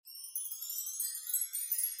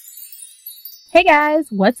Hey guys,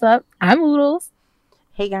 what's up? I'm Oodles,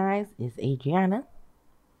 Hey guys, it's Adriana.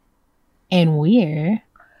 and we're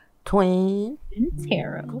Twin. in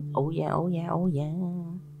tarot. Oh yeah, oh yeah, oh yeah.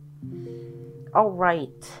 All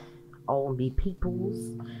right, all me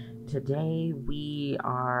peoples. Today we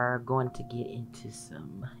are going to get into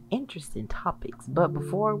some interesting topics. But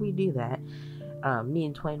before we do that, me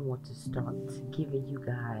and Twin want to start giving you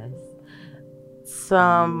guys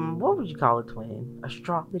some, what would you call it, Twin?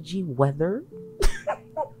 Astrology weather?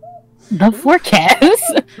 The forecast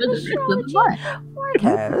for the rest of the Astrology month.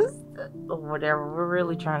 forecast. Or whatever. We're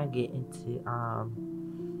really trying to get into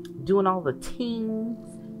doing all the teams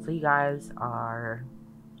so you guys are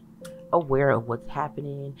aware of what's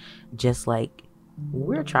happening, just like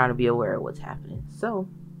we're trying to be aware of what's happening. So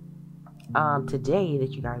today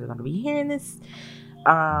that you guys are going to be hearing this,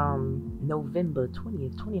 November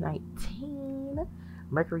 20th 2019,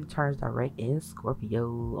 Mercury turns direct in Scorpio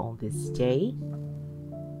on this day,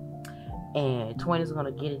 and Twin is going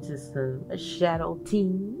to get into some shadow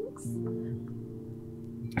teams.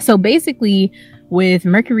 So basically, with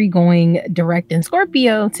Mercury going direct in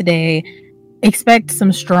Scorpio today, expect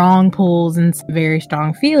some strong pulls and some very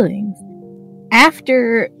strong feelings.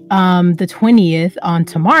 After the 20th, on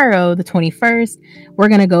tomorrow, the 21st, we're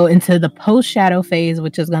going to go into the post shadow phase,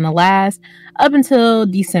 which is going to last up until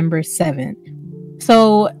December 7th.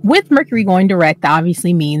 So, with Mercury going direct, that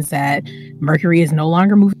obviously means that Mercury is no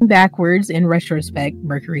longer moving backwards in retrospect.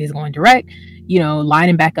 Mercury is going direct,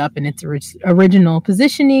 lining back up in its original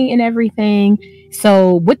positioning and everything.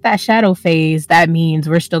 So, with that shadow phase, that means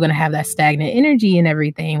we're still going to have that stagnant energy and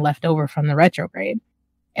everything left over from the retrograde.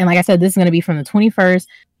 And like I said, this is going to be from the 21st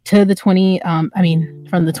to the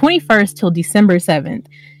from the 21st till December 7th.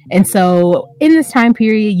 And so in this time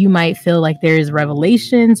period, you might feel like there's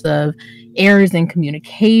revelations of errors in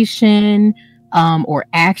communication, or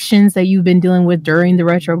actions that you've been dealing with during the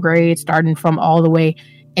retrograde, starting from all the way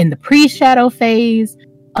in the pre-shadow phase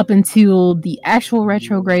up until the actual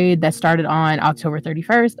retrograde that started on October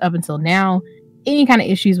 31st up until now. Any kind of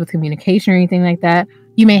issues with communication or anything like that,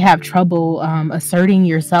 you may have trouble asserting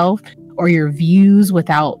yourself or your views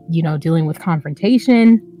without, dealing with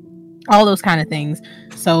confrontation, all those kind of things.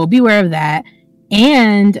 So beware of that.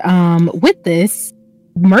 And with this,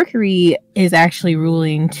 Mercury is actually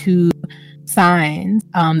ruling two signs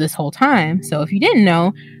this whole time. So if you didn't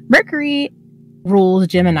know, Mercury rules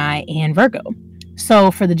Gemini and Virgo.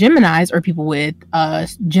 So for the Geminis, or people with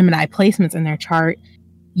Gemini placements in their chart,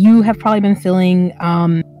 you have probably been feeling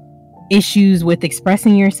issues with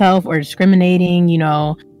expressing yourself or discriminating,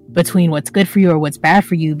 between what's good for you or what's bad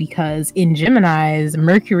for you, because in Geminis,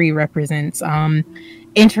 Mercury represents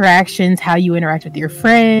interactions, how you interact with your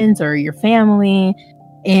friends or your family,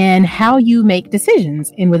 and how you make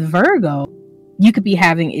decisions. And with Virgo, you could be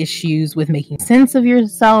having issues with making sense of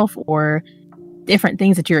yourself or different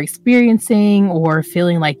things that you're experiencing, or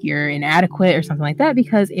feeling like you're inadequate or something like that,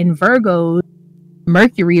 because in Virgo,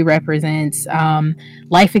 Mercury represents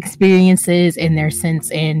life experiences and their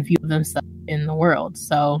sense and view of themselves in the world.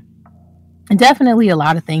 So definitely a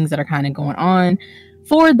lot of things that are kind of going on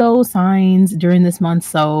for those signs during this month.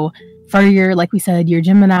 So for your, like we said, your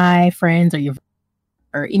Gemini friends,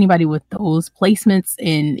 or anybody with those placements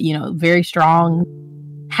in, very strong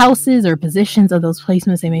houses or positions of those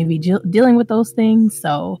placements, they may be dealing with those things.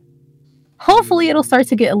 So hopefully it'll start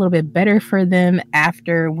to get a little bit better for them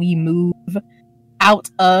after we move out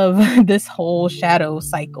of this whole shadow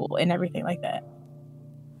cycle and everything like that.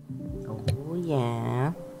 Oh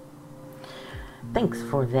yeah. Thanks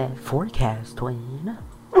for that forecast, Twin.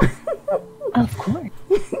 Of course.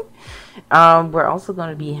 We're also going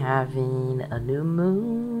to be having a new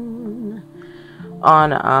moon on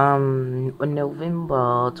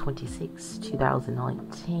November 26th,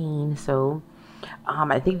 2019. So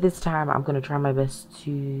I think this time I'm going to try my best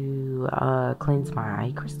to cleanse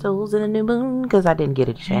my crystals in the new moon, because I didn't get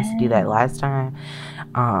a chance to do that last time.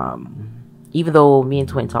 Even though me and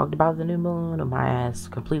Twin talked about the new moon, my ass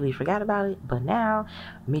completely forgot about it. But now,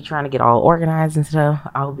 me trying to get all organized and stuff,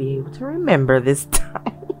 I'll be able to remember this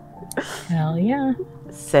time. Hell yeah.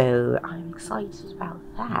 So I'm excited about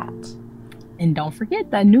that. And don't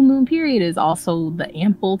forget that new moon period is also the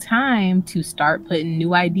ample time to start putting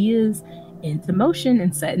new ideas into motion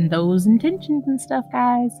and setting those intentions and stuff,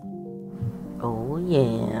 guys. Oh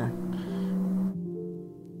yeah.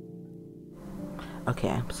 Okay,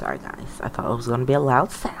 I'm sorry guys. I thought it was gonna be a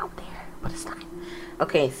loud sound there, but it's not.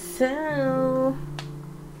 Okay, so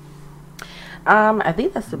I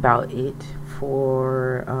think that's about it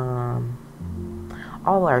for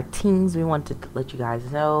all our teams. We wanted to let you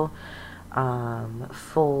guys know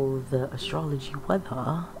for the astrology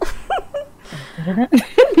weather.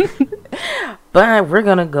 But we're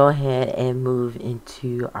gonna go ahead and move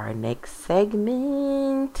into our next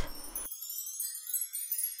segment.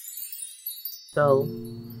 So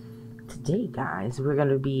today, guys, we're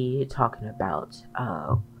gonna be talking about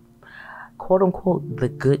quote unquote the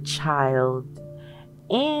good child,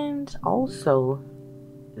 and also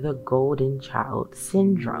the golden child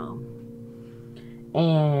syndrome.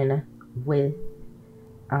 And with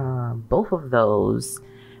both of those,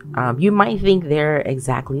 you might think they're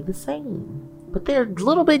exactly the same, but they're a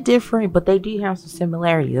little bit different, but they do have some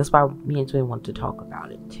similarities. That's why me and Twin want to talk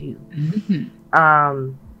about it too.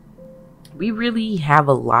 We really have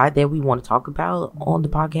a lot that we want to talk about on the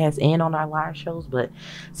podcast and on our live shows, but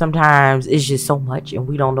sometimes it's just so much and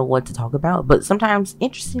we don't know what to talk about. But sometimes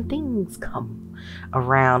interesting things come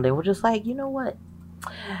around and we're just like, you know what?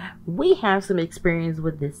 We have some experience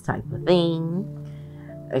with this type of thing,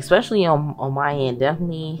 especially on my end,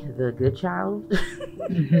 definitely the good child.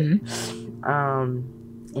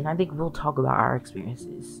 And I think we'll talk about our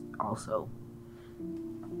experiences also.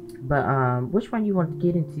 But which one you want to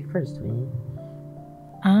get into first, Twin?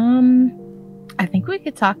 I think we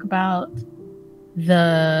could talk about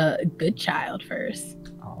the good child first.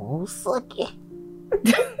 Oh, suck it.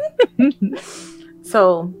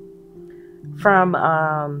 So, from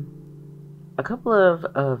a couple of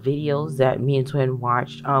videos that me and Twin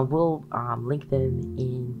watched, we'll link them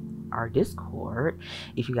in our Discord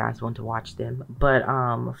if you guys want to watch them. But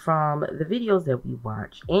from the videos that we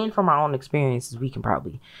watched and from our own experiences, we can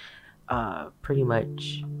probably pretty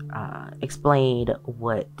much explain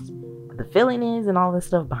what the feeling is and all this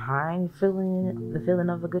stuff behind the feeling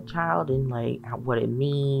of a good child, and like what it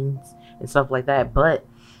means and stuff like that. But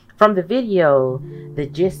from the video, the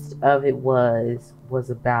gist of it was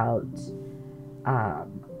about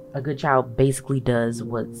a good child basically does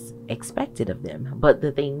what's expected of them. But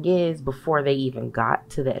the thing is, before they even got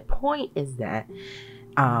to that point, is that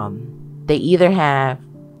they either have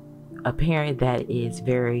a parent that is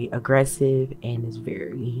very aggressive and is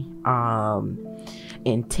very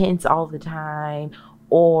intense all the time,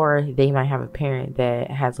 or they might have a parent that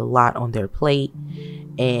has a lot on their plate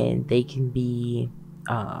and they can be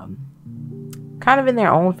kind of in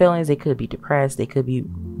their own feelings. They could be depressed, they could be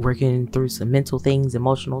working through some mental things,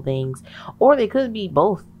 emotional things, or they could be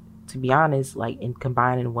both, to be honest, like in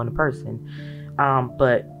combined in one person.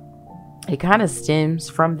 But it kind of stems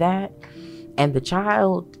from that. And the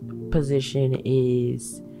child position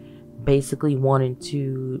is basically wanting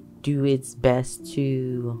to do its best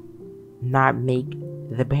to not make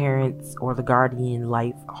the parents or the guardian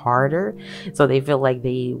life harder. So they feel like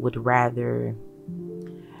they would rather,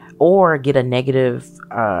 or get a negative,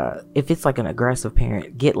 if it's like an aggressive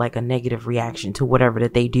parent, get like a negative reaction to whatever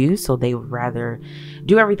that they do. So they would rather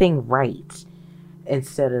do everything right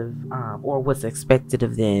instead of, or what's expected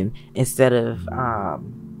of them, instead of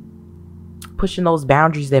pushing those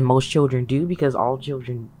boundaries that most children do, because all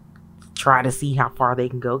children try to see how far they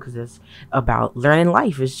can go, because it's about learning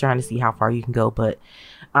life, is trying to see how far you can go. But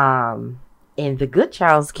in the good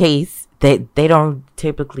child's case, they don't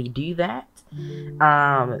typically do that.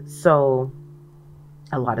 So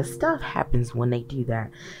a lot of stuff happens when they do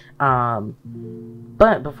that.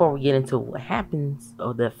 But before we get into what happens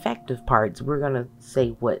or the effective parts, we're gonna say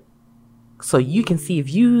what, so you can see if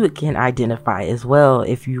you can identify as well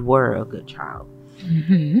if you were a good child.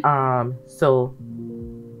 So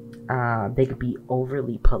they could be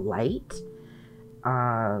overly polite.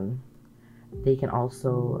 They can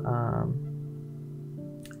also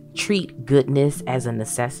treat goodness as a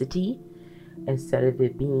necessity instead of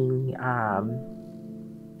it being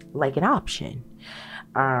like an option.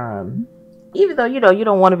 Even though, you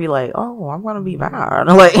don't want to be like, oh, I'm gonna be bad,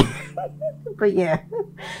 like, but yeah.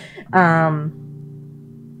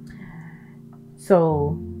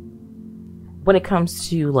 So when it comes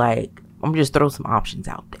to, like, I'm just throw some options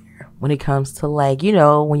out there. When it comes to, like,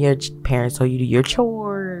 when your parents told you to do your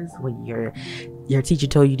chores, when your teacher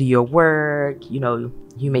told you to do your work, you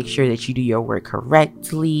make sure that you do your work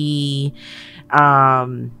correctly.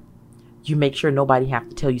 You make sure nobody have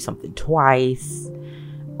to tell you something twice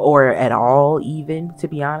or at all, even, to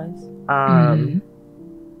be honest.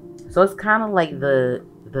 So it's kind of like the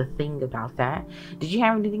thing about that. Did you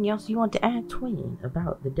have anything else you want to add, Twin,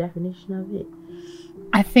 about the definition of it?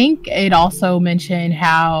 I think it also mentioned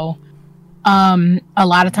how a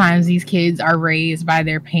lot of times these kids are raised by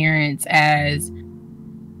their parents, as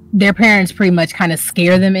their parents pretty much kind of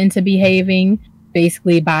scare them into behaving,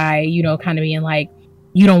 basically by, kind of being like,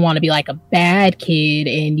 you don't want to be like a bad kid,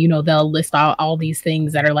 and they'll list out all these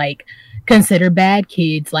things that are like consider bad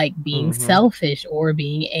kids like being Mm-hmm. selfish or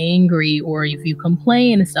being angry, or if you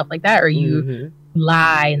complain and stuff like that, or you Mm-hmm.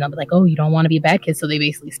 lie, and they'll be like, oh, you don't want to be a bad kid. So they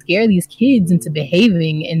basically scare these kids into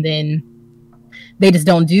behaving, and then they just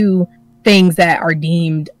don't do things that are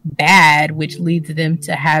deemed bad, which leads them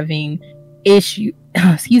to having issues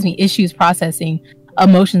processing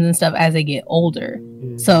emotions and stuff as they get older.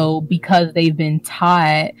 Mm-hmm. So because they've been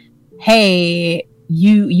taught, hey,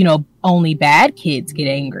 you know, only bad kids get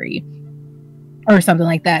angry or something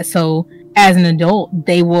like that. So as an adult,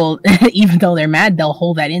 they will, even though they're mad, they'll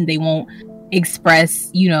hold that in. They won't express,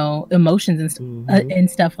 you know, emotions and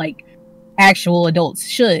stuff like actual adults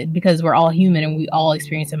should, because we're all human and we all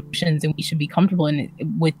experience emotions, and we should be comfortable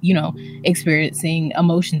with, you know, experiencing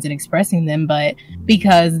emotions and expressing them. But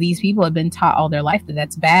because these people have been taught all their life that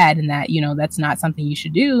that's bad and that, you know, that's not something you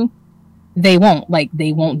should do, they won't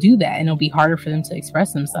do that, and it'll be harder for them to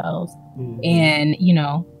express themselves. And, you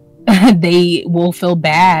know, they will feel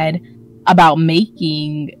bad about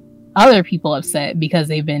making other people upset because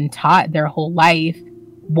they've been taught their whole life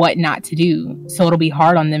what not to do. So it'll be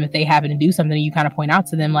hard on them if they happen to do something and you kind of point out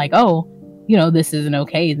to them like, oh, you know, this isn't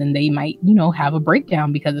okay. Then they might, you know, have a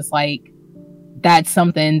breakdown, because it's like that's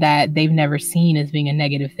something that they've never seen as being a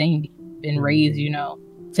negative thing. Been raised, you know,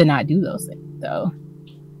 to not do those things. So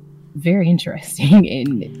very interesting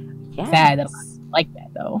and sad that like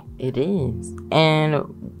that though. It is.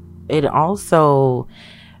 And it also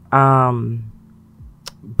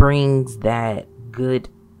brings that good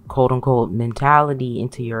quote unquote mentality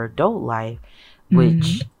into your adult life,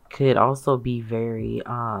 which could also be very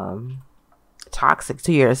toxic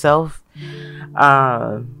to yourself,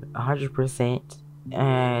 100%.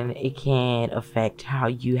 And it can affect how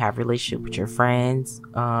you have relationship with your friends,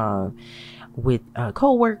 with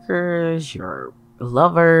co-workers, your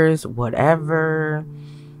lovers, whatever.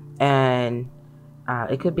 And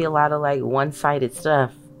it could be a lot of like one-sided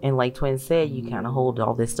stuff, and like Twin said, you kind of hold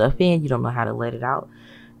all this stuff in, you don't know how to let it out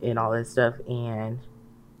and all that stuff, and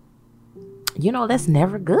you know that's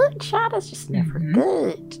never good, child. That's just never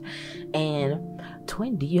good. And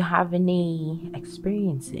Twin, do you have any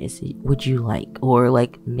experiences would you like, or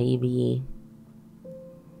like maybe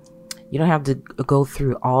you don't have to go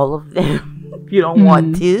through all of them if you don't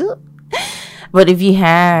want to, but if you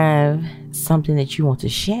have something that you want to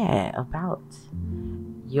share about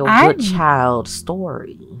your good child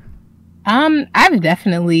story. I've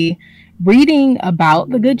definitely, reading about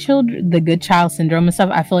the good child syndrome and stuff,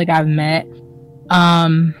 I feel like I've met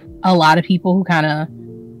a lot of people who kind of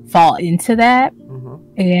fall into that.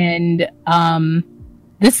 And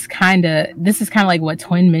this is kind of like what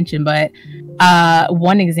Twin mentioned, but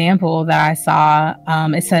one example that I saw,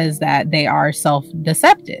 it says that they are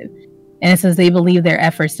self-deceptive. And it says they believe their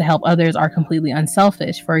efforts to help others are completely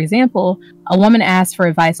unselfish. For example, a woman asked for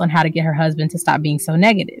advice on how to get her husband to stop being so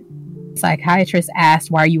negative. The psychiatrist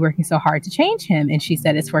asked, why are you working so hard to change him? And she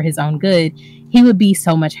said it's for his own good. He would be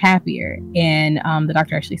so much happier. And the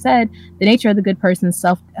doctor actually said, the nature of the good person's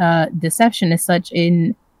self-deception is such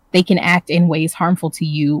they can act in ways harmful to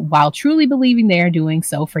you while truly believing they are doing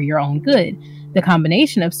so for your own good. The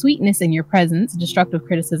combination of sweetness in your presence, destructive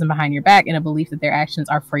criticism behind your back, and a belief that their actions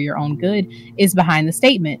are for your own good is behind the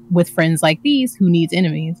statement, with friends like these, who needs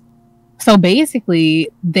enemies? So basically,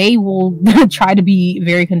 they will try to be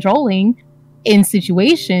very controlling in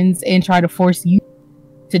situations and try to force you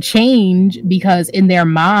to change, because in their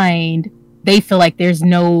mind, they feel like there's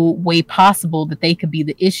no way possible that they could be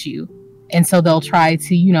the issue. And so they'll try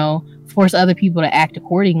to, you know, force other people to act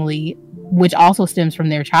accordingly, which also stems from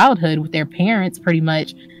their childhood with their parents pretty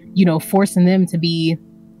much, you know, forcing them to be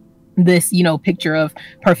this, you know, picture of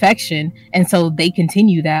perfection. And so they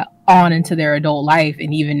continue that on into their adult life,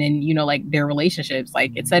 and even in, you know, like their relationships,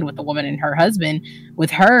 like it said with the woman and her husband,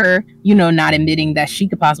 with her, you know, not admitting that she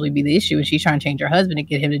could possibly be the issue, and she's trying to change her husband and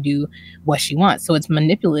get him to do what she wants. So it's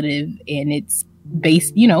manipulative, and it's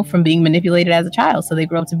based, you know, from being manipulated as a child. So they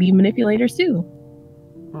grow up to be manipulators too.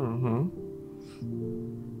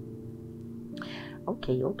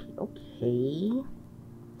 Okay.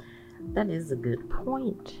 That is a good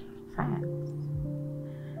point. Facts.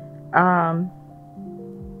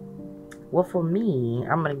 Well, for me,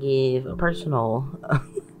 I'm gonna give a personal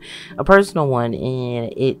one,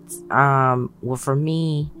 and it's well, for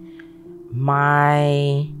me,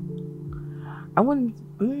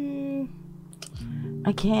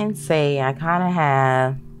 I can say I kind of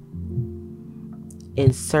have,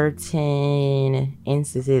 in certain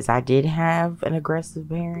instances, I did have an aggressive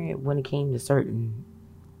parent when it came to certain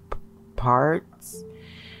parts.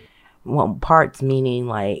 Well, parts meaning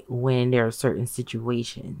like when there are certain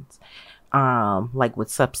situations, like with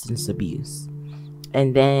substance abuse.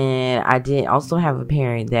 And then I did also have a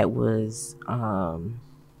parent that was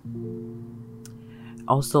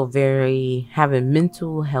also very having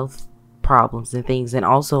mental health problems and things, and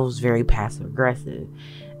also was very passive aggressive.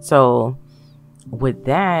 So with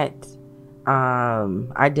that,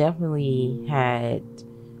 I definitely had,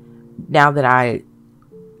 now that I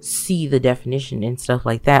see the definition and stuff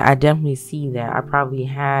like that, I definitely see that I probably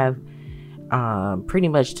have pretty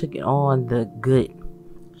much took it on the good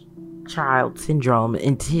child syndrome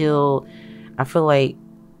until I feel like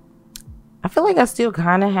I still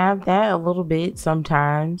kind of have that a little bit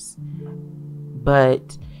sometimes,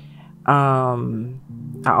 but I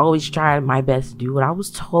always tried my best to do what I was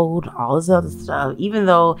told, all this other stuff, even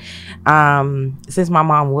though since my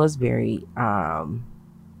mom was very kind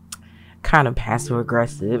of passive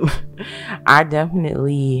aggressive, I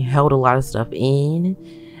definitely held a lot of stuff in,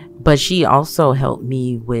 but she also helped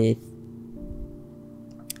me with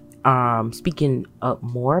speaking up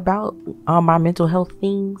more about my mental health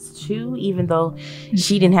things too, even though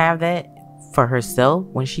she didn't have that for herself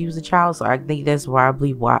when she was a child. So I think that's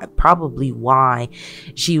probably why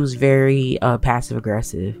she was very passive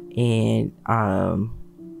aggressive, and probably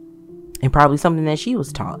something that she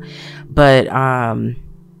was taught. But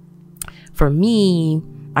for me,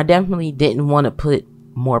 I definitely didn't want to put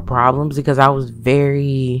more problems, because I was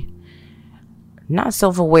very not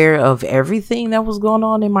self-aware of everything that was going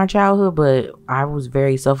on in my childhood, but I was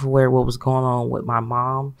very self-aware of what was going on with my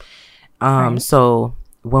mom. Right. So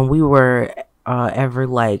when we were ever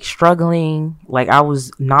like struggling, like I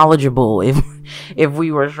was knowledgeable if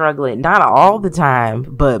we were struggling, not all the time,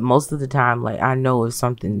 but most of the time, like I know if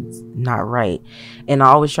something's not right, and I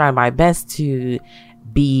always try my best to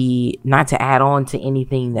be not to add on to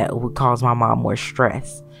anything that would cause my mom more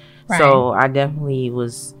stress. Right. So I definitely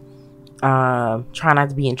was try not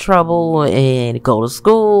to be in trouble and go to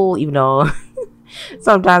school, even though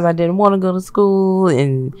sometimes I didn't want to go to school,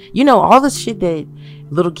 and all the shit that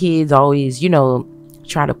little kids always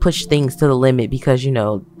try to push things to the limit, because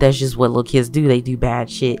that's just what little kids do. They do bad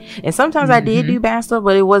shit, and sometimes I did do bad stuff,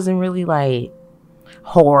 but it wasn't really like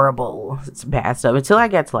horrible. It's bad stuff until I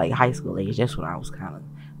got to like high school age. That's when I was kind of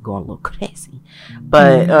going a little crazy,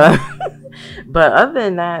 but but other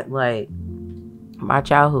than that, like my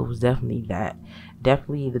childhood was definitely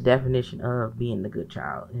the definition of being the good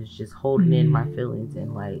child. It's just holding in my feelings,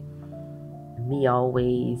 and like me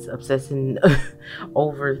always obsessing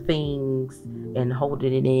over things and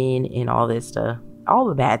holding it in and all this stuff, all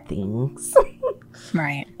the bad things.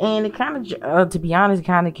 Right. And it kind of to be honest,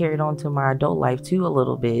 kind of carried on to my adult life too a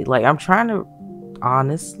little bit. Like I'm trying to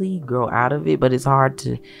honestly grow out of it, but it's hard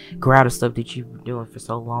to grow out of stuff that you've been doing for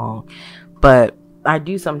so long. But I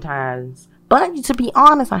do sometimes. But to be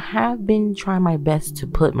honest, I have been trying my best to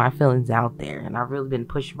put my feelings out there, and I've really been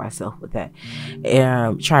pushing myself with that,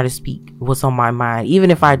 try to speak what's on my mind.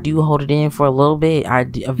 Even if I do hold it in for a little bit, I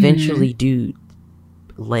eventually do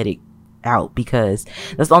let it out, because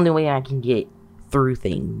that's the only way I can get through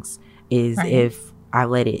things is if I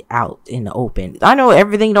let it out in the open. I know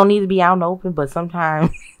everything don't need to be out in the open, but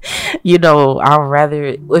sometimes, I'd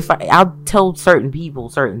rather, I'll tell certain people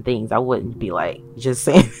certain things. I wouldn't be like just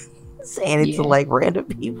saying it to like random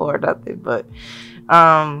people or nothing, but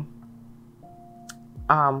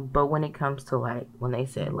when it comes to like when they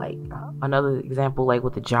said like another example, like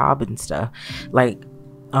with the job and stuff, like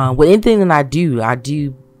with anything that I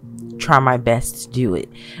do try my best to do it,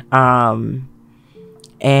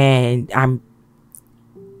 and I'm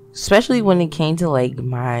especially when it came to like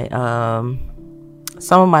my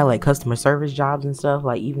some of my like customer service jobs and stuff,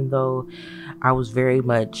 like even though I was very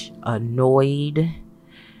much annoyed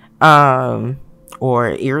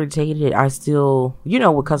or irritated, I still,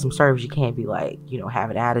 with customer service, you can't be like,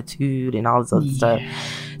 have an attitude and all this other stuff.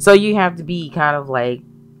 So you have to be kind of like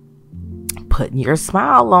putting your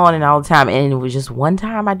smile on and all the time. And it was just one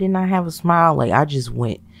time I did not have a smile. Like I just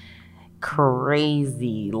went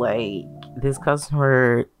crazy. Like this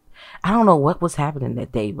customer, I don't know what was happening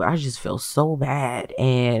that day, but I just felt so bad.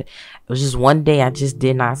 And it was just one day I just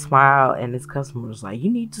did not smile, and this customer was like,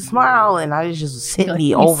 "You need to smile," and I just sent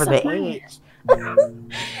me over the edge.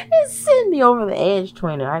 It sent me over the edge,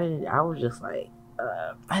 twin. I was just like,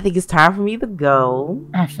 I think it's time for me to go.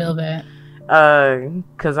 I feel that.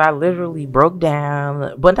 Cause I literally broke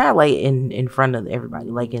down, but not like in front of everybody,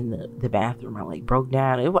 like in the bathroom. I like broke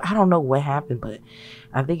down. I don't know what happened, but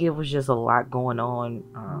I think it was just a lot going on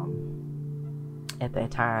at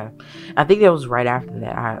that time. I think that was right after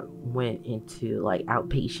that I went into like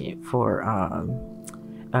outpatient for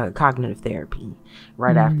cognitive therapy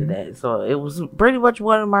after that. So it was pretty much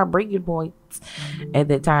one of my breaking points at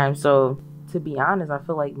that time. So to be honest, I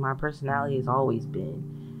feel like my personality has always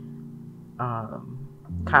been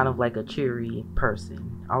kind of like a cheery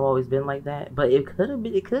person. I've always been like that, but it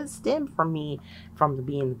could stem from me from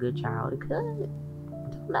being a good child. It could. I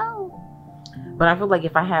don't know. But I feel like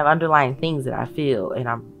if I have underlying things that I feel and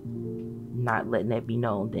I'm not letting that be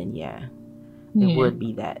known, then yeah, it would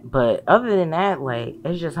be that. But other than that, like,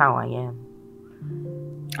 it's just how I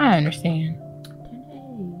am. I understand.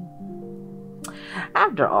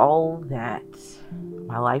 After all that,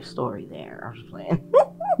 my life story there, I was playing.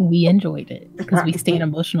 We enjoyed it because we stay in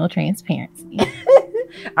emotional transparency.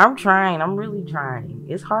 I'm trying. I'm really trying.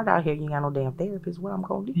 It's hard out here. You ain't got no damn therapist. What I'm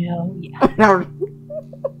gonna do? Hell yeah.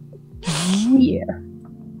 Yeah.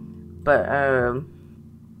 But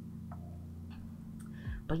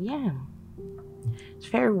yeah, it's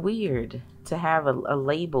very weird to have a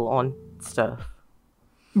label on stuff.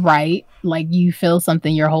 Right? Like you feel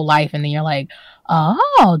something your whole life and then you're like,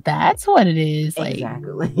 oh, that's what it is. Like,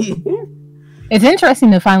 exactly. It's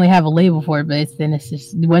interesting to finally have a label for it, but it's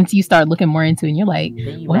just once you start looking more into it, and you're like,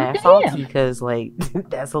 then you mad salty because like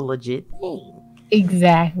that's a legit thing.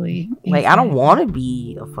 Exactly. Like I don't want to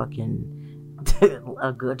be a fucking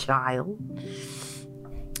a good child,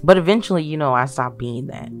 but eventually, you know, I stopped being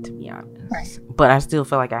that, to be honest. Right. But I still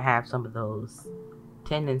feel like I have some of those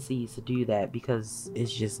tendencies to do that because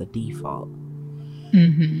it's just a default.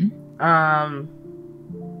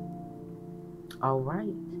 All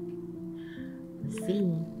right. Let's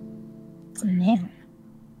see. So now,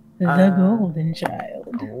 the golden child.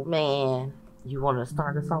 Oh man, you want to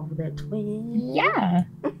start us off with that twin? Yeah.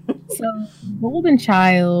 So, golden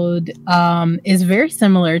child is very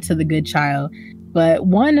similar to the good child, but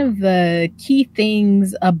one of the key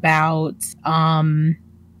things about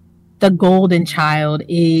the golden child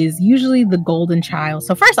is usually the golden child.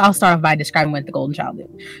 So first I'll start off by describing what the golden child is.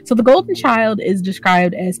 So the golden child is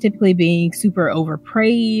described as typically being super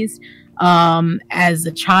overpraised, as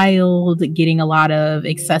a child, getting a lot of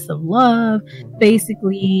excessive love.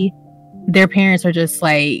 Basically, their parents are just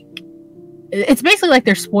like, it's basically like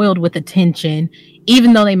they're spoiled with attention,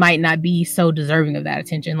 even though they might not be so deserving of that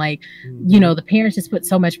attention. Like, you know, the parents just put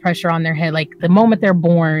so much pressure on their head. Like the moment they're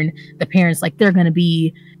born, the parents, like, they're going to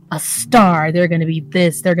be a star, they're going to be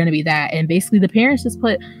this, they're going to be that. And basically the parents just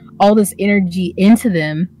put all this energy into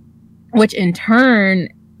them, which in turn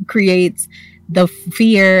creates the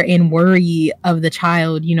fear and worry of the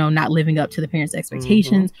child, you know, not living up to the parents'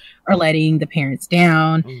 expectations or letting the parents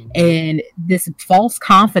down. And this false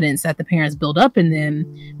confidence that the parents build up in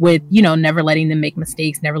them with, you know, never letting them make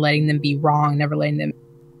mistakes, never letting them be wrong, never letting them.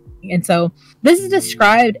 And so this is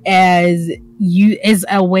described as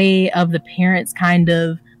a way of the parents kind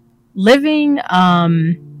of living,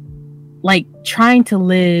 like trying to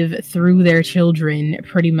live through their children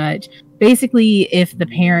pretty much. Basically, if the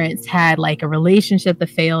parents had like a relationship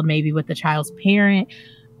that failed maybe with the child's parent,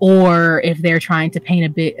 or if they're trying to paint a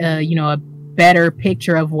bit, you know, a better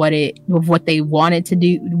picture of what they wanted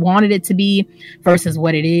it to be versus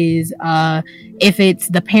what it is. If it's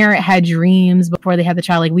the parent had dreams before they had the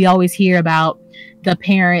child, like we always hear about the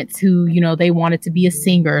parents who, you know, they wanted to be a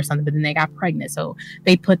singer or something, but then they got pregnant. So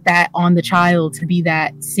they put that on the child to be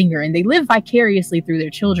that singer, and they live vicariously through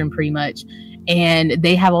their children pretty much. And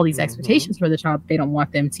they have all these expectations for the child that they don't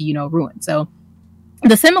want them to, you know, ruin. So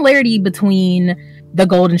the similarity between the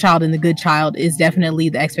golden child and the good child is definitely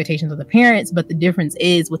the expectations of the parents. But the difference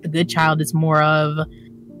is with the good child, it's more of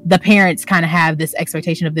the parents kind of have this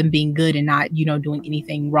expectation of them being good and not, you know, doing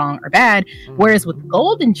anything wrong or bad. Whereas with the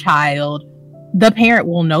golden child, the parent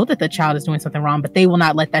will know that the child is doing something wrong, but they will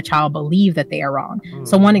not let that child believe that they are wrong.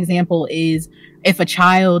 So one example is if a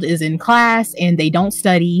child is in class and they don't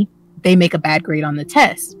study, they make a bad grade on the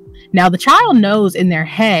test. Now the child knows in their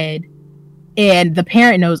head, and the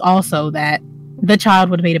parent knows also, that the child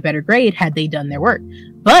would have made a better grade had they done their work.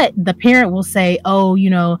 But the parent will say, oh, you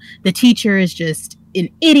know, the teacher is just an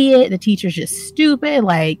idiot. The teacher's just stupid.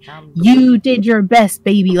 Like, you did your best,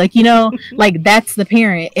 baby. Like, you know, like that's the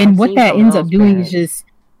parent. And what that ends up doing is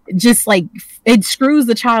just like, it screws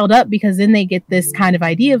the child up, because then they get this kind of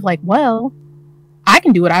idea of like, well, I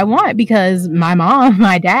can do what I want because my mom,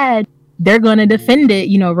 my dad, they're going to defend it,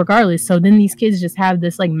 you know, regardless. So then these kids just have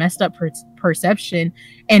this like messed up perception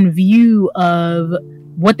and view of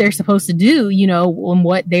what they're supposed to do, you know, and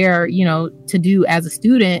what they're, you know, to do as a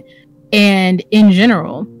student and in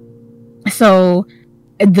general. So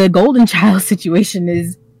the golden child situation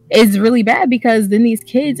is really bad, because then these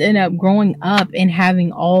kids end up growing up and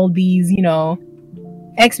having all these, you know,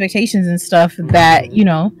 expectations and stuff that, you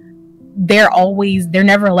know, they're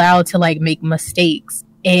never allowed to like make mistakes.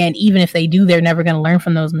 And even if they do, they're never going to learn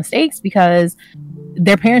from those mistakes, because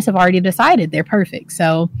their parents have already decided they're perfect.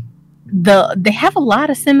 So they have a lot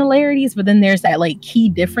of similarities, but then there's that like key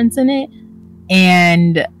difference in it.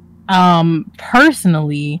 And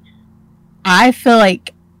personally, I feel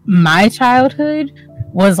like my childhood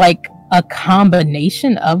was like a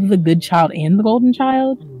combination of the good child and the golden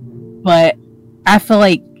child, but I feel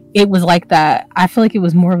like it was like that. I feel like it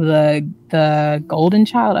was more of the golden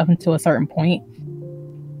child up until a certain point,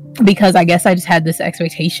 because I guess I just had this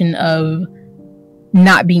expectation of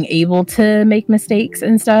not being able to make mistakes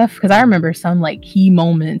and stuff. Because I remember some like key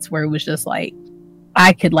moments where it was just like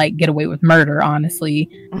I could like get away with murder, honestly.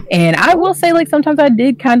 And I will say, like, sometimes I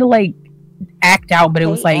did kind of like act out, but it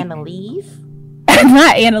was like Annalise.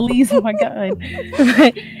 Not Annalise, oh my god.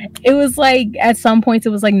 But it was like at some points it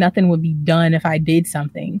was like nothing would be done if I did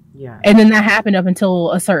something. Yeah. And then that happened up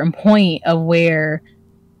until a certain point of where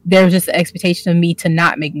there was just an expectation of me to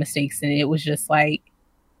not make mistakes, and it was just like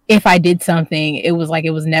if I did something, it was like it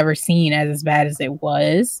was never seen as bad as it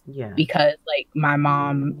was. Yeah. Because like my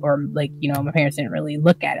mom or like, you know, my parents didn't really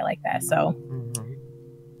look at it like that. So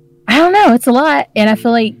I don't know, it's a lot. And I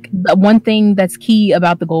feel like the one thing that's key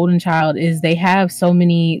about the golden child is they have so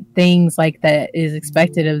many things like that is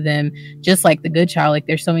expected of them, just like the good child. Like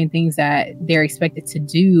there's so many things that they're expected to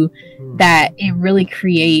do that it really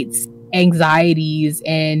creates anxieties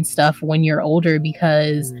and stuff when you're older,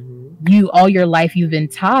 because you all your life you've been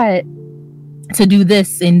taught to do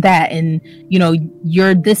this and that, and you know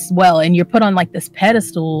you're this well, and you're put on like this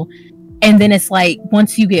pedestal. And then it's like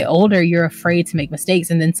once you get older, you're afraid to make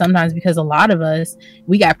mistakes. And then sometimes, because a lot of us,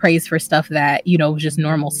 we got praised for stuff that, you know, just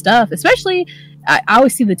normal stuff. Especially, I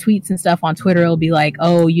always see the tweets and stuff on Twitter. It'll be like,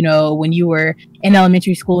 oh, you know, when you were in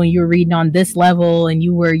elementary school and you were reading on this level and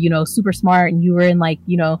you were, you know, super smart and you were in like,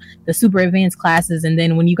 you know, the super advanced classes. And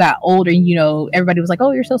then when you got older, you know, everybody was like,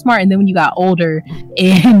 oh, you're so smart. And then when you got older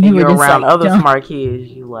and you were just around like, other smart kids,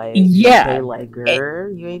 you like, yeah, they like,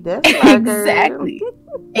 girl, you ain't that smart, exactly.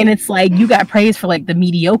 And it's like you got praised for like the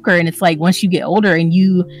mediocre, and it's like once you get older and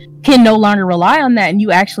you can no longer rely on that, and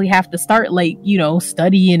you actually have to start like, you know,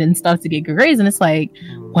 studying and stuff to get good grades, and it's like,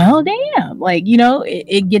 well, damn, like, you know,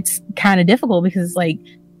 it gets kind of difficult, because it's like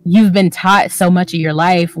you've been taught so much of your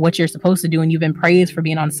life what you're supposed to do, and you've been praised for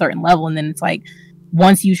being on a certain level, and then it's like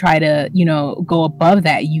once you try to, you know, go above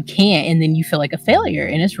that, you can't, and then you feel like a failure,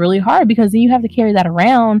 and it's really hard because then you have to carry that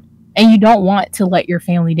around, and you don't want to let your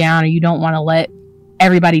family down, or you don't want to let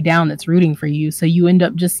everybody down that's rooting for you. So you end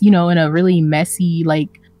up just, you know, in a really messy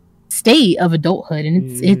like state of adulthood, and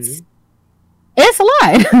it's a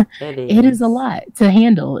lot. It is a lot to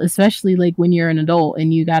handle, especially like when you're an adult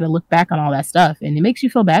and you got to look back on all that stuff, and it makes you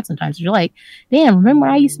feel bad sometimes. You're like, damn, remember when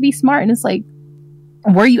I used to be smart? And it's like,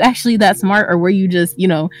 were you actually that smart, or were you just, you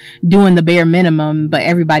know, doing the bare minimum, but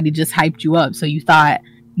everybody just hyped you up, so you thought,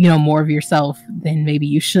 you know, more of yourself than maybe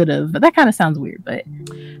you should have? But that kind of sounds weird. But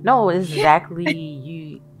no, it's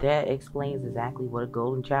exactly that explains exactly what a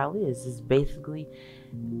golden child is. It's basically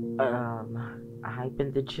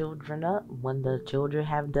hyping the children up when the children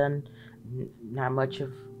have done not much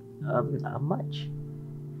of much.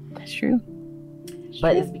 That's true.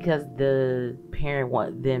 But it's because the parent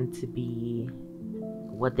want them to be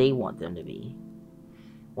what they want them to be.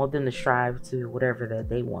 Want them to strive to whatever that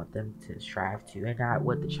they want them to strive to, and not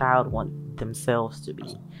what the child want themselves to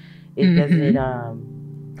be. It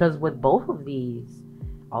doesn't, because with both of these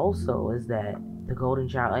also is that the golden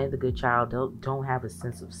child and the good child don't have a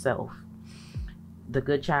sense of self. The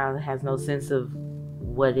good child has no sense of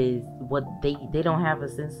they don't have a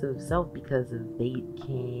sense of self because they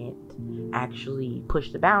can't actually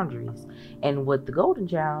push the boundaries. And with the golden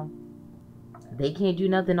child, they can't do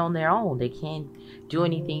nothing on their own. They can't do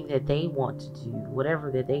anything that they want to do. Whatever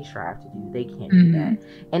that they strive to do, they can't do that.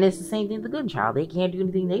 And it's the same thing with the good child. They can't do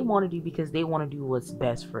anything they want to do because they want to do what's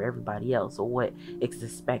best for everybody else, or what is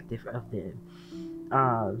expected of them.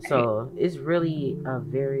 So it's really a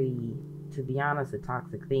very, to be honest, a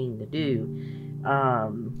toxic thing to do.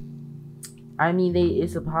 I mean,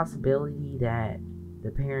 it's a possibility that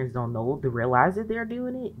the parents don't know to realize that they're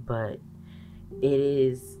doing it, but it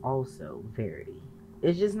is also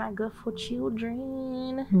it's just not good for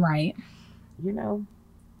children, right? You know,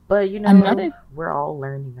 but you know, we're all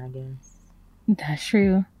learning, I guess. That's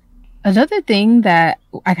true. Another thing that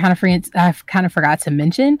I kind of forgot to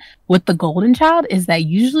mention with the golden child is that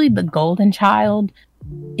usually the golden child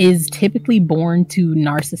is typically born to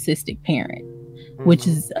narcissistic parent, which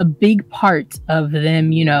is a big part of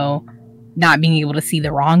them, you know, not being able to see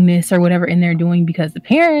the wrongness or whatever in they're doing, because the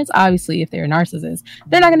parents, obviously, if they're narcissists,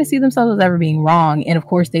 they're not going to see themselves as ever being wrong. And of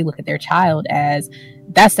course, they look at their child as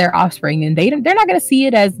that's their offspring, and they're not going to see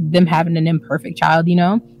it as them having an imperfect child, you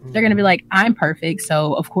know? They're going to be like, I'm perfect,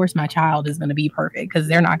 so of course my child is going to be perfect, because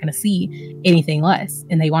they're not going to see anything less.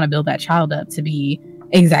 And they want to build that child up to be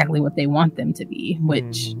exactly what they want them to be,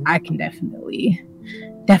 which I can definitely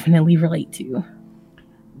relate to.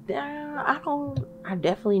 I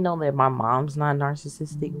definitely know that my mom's not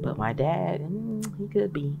narcissistic, but my dad, he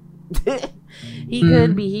could be. He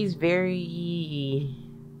could be. He's very,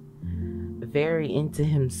 very into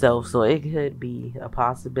himself, so it could be a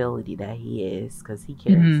possibility that he is, because he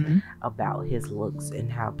cares about his looks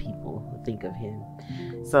and how people think of him.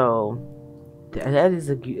 So that is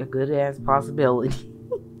a good ass possibility.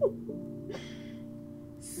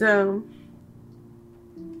 So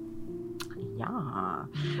yeah,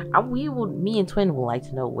 me and Twin would like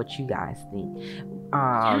to know what you guys think.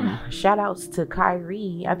 Shout outs to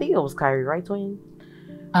Kyrie. I think it was Kyrie, right, Twin?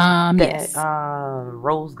 Yes.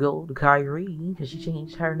 Rose Gold Kyrie, because she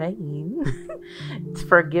changed her name,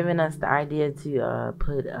 for giving us the idea to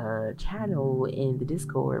put a channel in the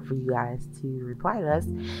Discord for you guys to reply to us.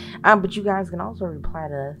 But you guys can also reply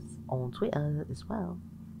to us on Twitter as well.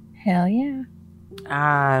 Hell yeah.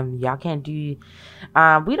 Y'all can't do we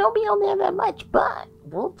don't be on there that much, but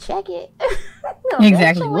we'll check it.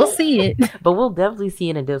 Exactly, we'll see it, but we'll definitely see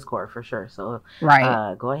it in Discord for sure. So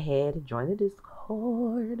right, go ahead and join the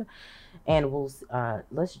Discord, and we'll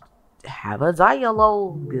let's have a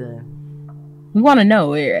dialogue. We want to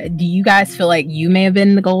know, do you guys feel like you may have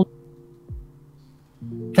been the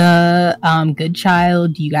good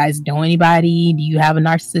child? Do you guys know anybody? Do you have a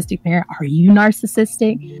narcissistic parent? Are you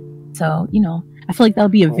narcissistic? So, you know, I feel like that'll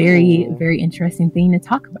be a very, very interesting thing to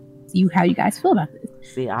talk about. See how you guys feel about this.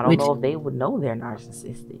 See, I don't know if they would know they're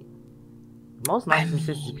narcissistic. Most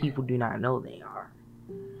narcissistic people do not know they are.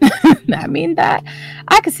 I mean, that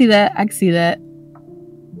I could see that.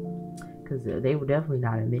 Because they would definitely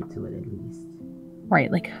not admit to it, at least. Right,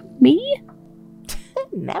 like me?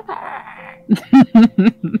 Never.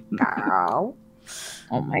 Girl.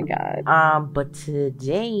 Oh my god. But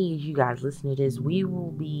today, you guys listen to this, we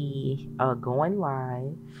will be going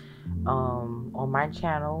live on my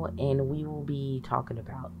channel, and we will be talking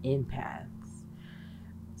about empaths.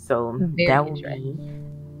 So that will be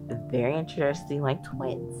very interesting, like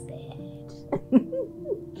Twin said.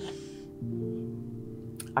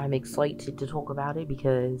 I'm excited to talk about it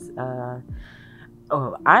because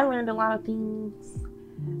I learned a lot of things,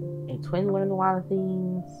 and Twin learned a lot of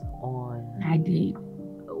things on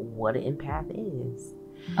what an empath is.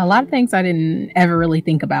 A lot of things I didn't ever really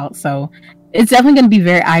think about, so it's definitely going to be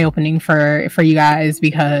very eye-opening for you guys,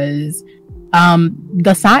 because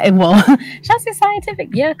the science, well, should I say scientific?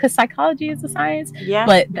 Yeah, because psychology is a science. Yeah.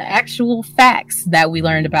 But the actual facts that we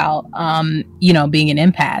learned about, you know, being an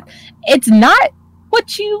empath, it's not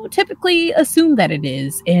what you typically assume that it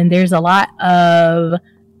is, and there's a lot of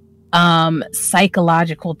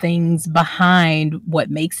psychological things behind what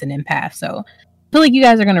makes an empath. So I feel like you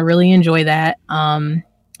guys are going to really enjoy that.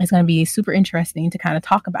 It's going to be super interesting to kind of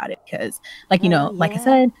talk about it, because, like, you know, like I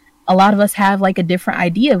said, a lot of us have like a different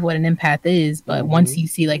idea of what an empath is, but once you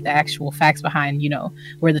see like the actual facts behind, you know,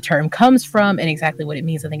 where the term comes from and exactly what it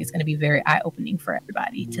means, I think it's going to be very eye-opening for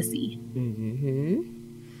everybody to see.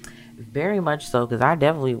 Very much so, because I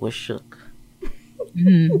definitely was shook.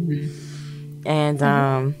 And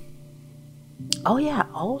oh yeah,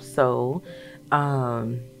 also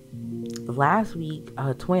last week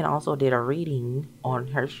Twin also did a reading on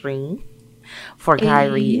her stream for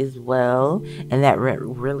Kyrie as well, and that went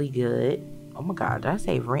really good. Oh my god, did I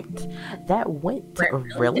say rent? That went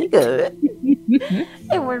really good.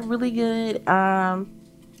 It went really good.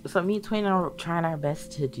 So me and Twin are trying our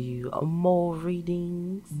best to do more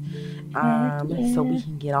readings, so we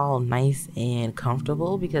can get all nice and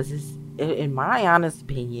comfortable, because it's, in my honest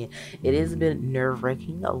opinion, it is a bit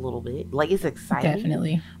nerve-wracking a little bit. Like, it's exciting,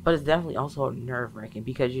 definitely, but it's definitely also nerve-wracking,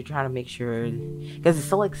 because you're trying to make sure, because it's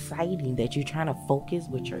so exciting that you're trying to focus,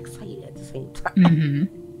 but you're excited at the same time.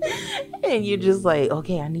 And you're just like,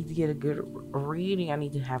 okay, I need to get a good reading. I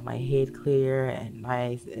need to have my head clear and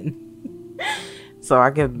nice, and so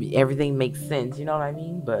I can, everything makes sense, you know what I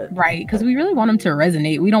mean? But right, because we really want them to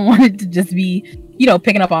resonate. We don't want it to just be, you know,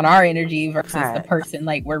 picking up on our energy versus the person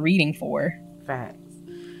like we're reading for. Facts.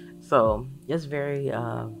 So it's very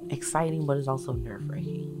exciting, but it's also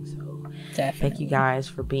nerve-wracking. So definitely, thank you guys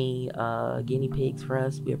for being guinea pigs for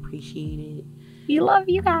us. We appreciate it. We love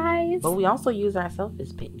you guys. But we also use ourselves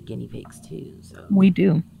as guinea pigs too. So we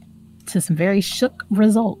do, to some very shook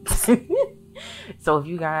results. So if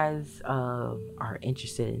you guys are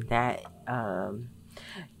interested in that,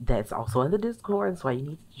 that's also in the Discord. So you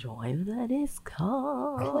need to join the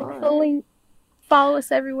Discord. Click the link. Follow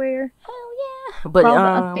us everywhere. Hell yeah! But all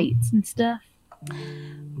the updates and stuff.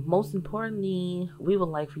 Most importantly, we would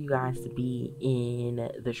like for you guys to be in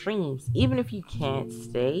the streams, even if you can't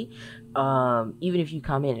stay. Even if you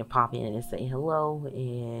come in and pop in and say hello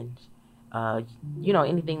and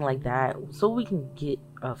anything like that, so we can get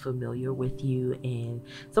familiar with you and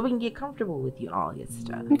so we can get comfortable with you, all good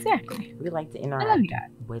stuff. Exactly. We like to interact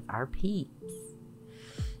with our peeps,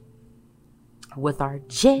 with our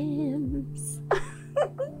gems.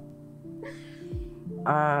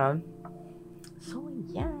 So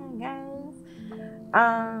yeah, guys.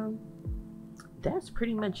 That's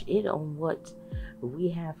pretty much it on what we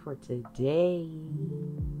have for today.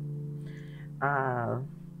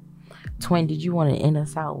 Twin, did you want to end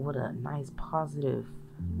us out with a nice positive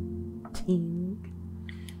ting?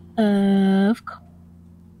 Of course.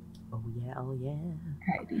 Oh yeah.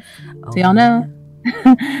 Alrighty. So y'all know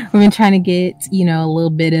we've been trying to get, a little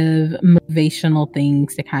bit of motivational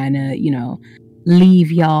things to kind of,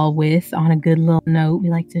 leave y'all with on a good little note. We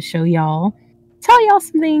like to tell y'all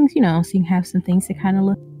some things, so you can have some things to kind of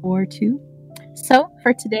look forward to. So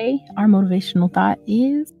for today, our motivational thought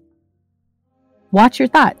is: watch your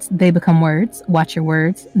thoughts, they become words. Watch your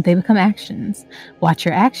words, they become actions. Watch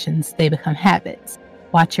your actions, they become habits.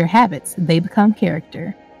 Watch your habits, they become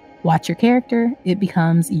character. Watch your character, it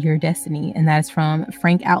becomes your destiny. And that is from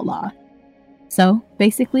Frank Outlaw. So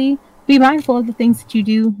basically, be mindful of the things that you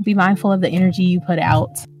do. Be mindful of the energy you put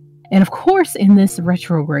out. And of course, in this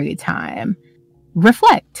retrograde time,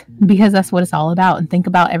 reflect, because that's what it's all about. And think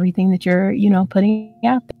about everything that you're, putting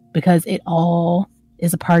out there, because it all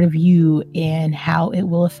is a part of you and how it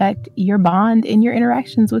will affect your bond and your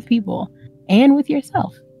interactions with people and with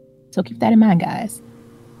yourself. So keep that in mind, guys.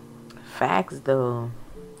 Facts, though.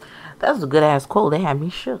 That was a good ass quote. They had me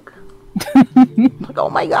shook. Like, oh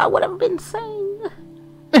my God, what I've been saying.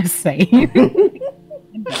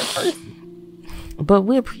 But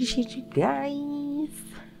we appreciate you guys.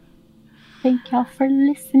 Thank y'all for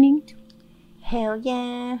listening. Hell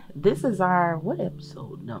yeah. This is what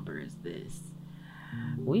episode number is this?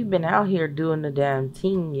 We've been out here doing the damn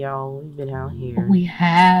thing, y'all. We've been out here.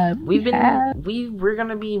 We're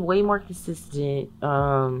gonna be way more consistent.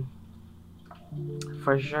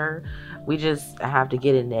 For sure. We just have to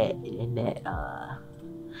get in that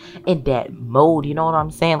mode, you know what I'm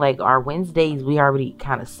saying? Like our Wednesdays, we already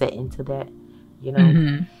kind of set into that,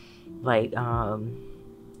 like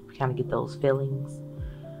we kind of get those feelings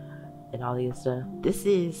and all this stuff. This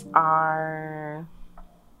is our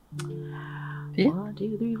 1,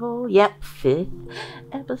 2, 3, 4, fifth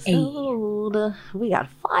episode. 8. We got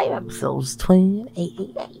 5 episodes, twin.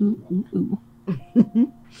 8.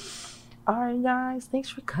 All right, guys, thanks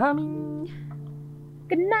for coming.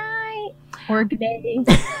 Good night. Or good day.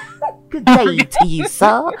 Good day to you,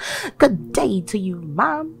 sir. Good day to you,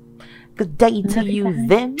 mom. Good day to you,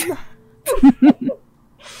 them.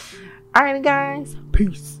 All right, guys.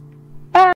 Peace.